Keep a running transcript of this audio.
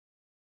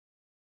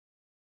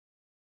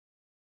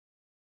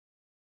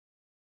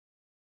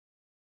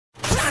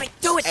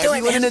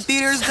Everyone in the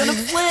theater is gonna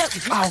flip.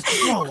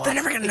 Oh, They're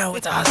never gonna know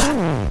it's us.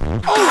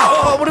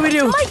 oh, what do we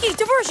do? Mikey,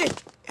 diversion!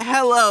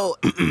 Hello.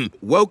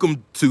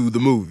 Welcome to the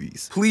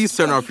movies. Please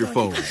turn off your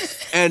phones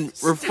and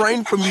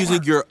refrain from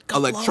using your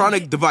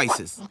electronic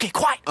devices. Okay,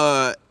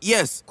 quiet.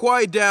 Yes,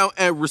 quiet down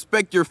and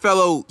respect your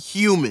fellow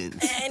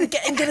humans. And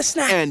get a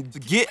snack. And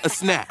get a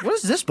snack. What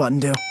does this button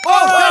do?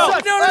 Oh,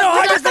 no,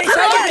 hide your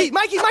face.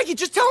 Mikey,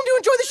 just tell him to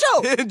enjoy the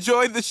show.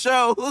 Enjoy the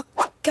show.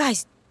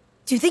 Guys,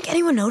 do you think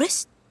anyone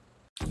noticed?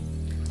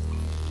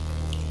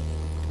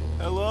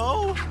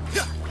 Hello?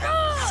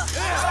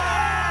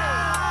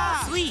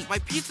 Sweet, my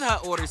Pizza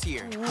Hut order's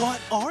here.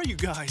 What are you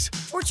guys?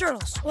 We're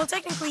turtles. Well,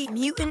 technically,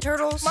 mutant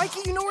turtles.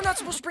 Mikey, you know we're not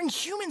supposed to bring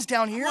humans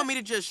down here. You want me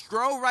to just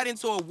stroll right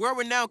into a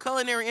world-renowned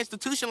culinary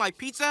institution like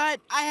Pizza Hut?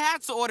 I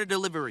had to order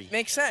delivery.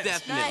 Makes sense.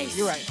 Definitely. Nice.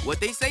 You're right.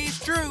 What they say is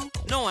true.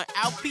 No one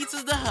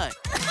out-pizzas the Hut.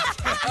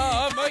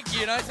 I'm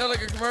Mikey, and I sound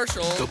like a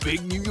commercial. The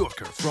Big New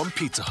Yorker from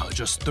Pizza Hut,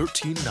 just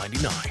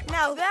 $13.99.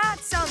 Now that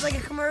sounds like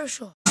a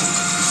commercial.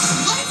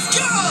 Let's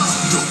go!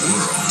 The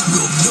world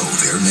will know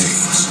their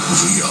names.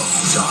 Leo,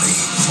 Donnie,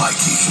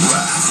 Mikey,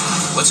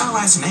 Raph. What's our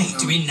last name?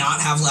 Do we not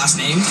have last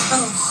names?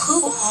 Oh,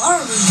 who are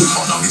we?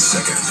 On August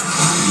 2nd,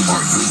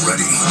 are you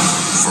ready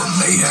for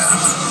mayhem?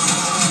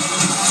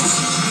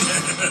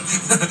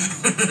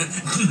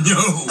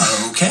 No.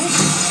 Okay.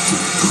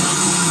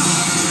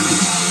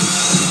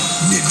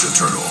 Ninja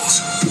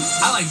Turtles.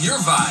 I like your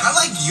vibe. I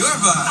like your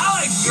vibe.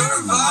 I like your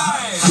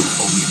vibe.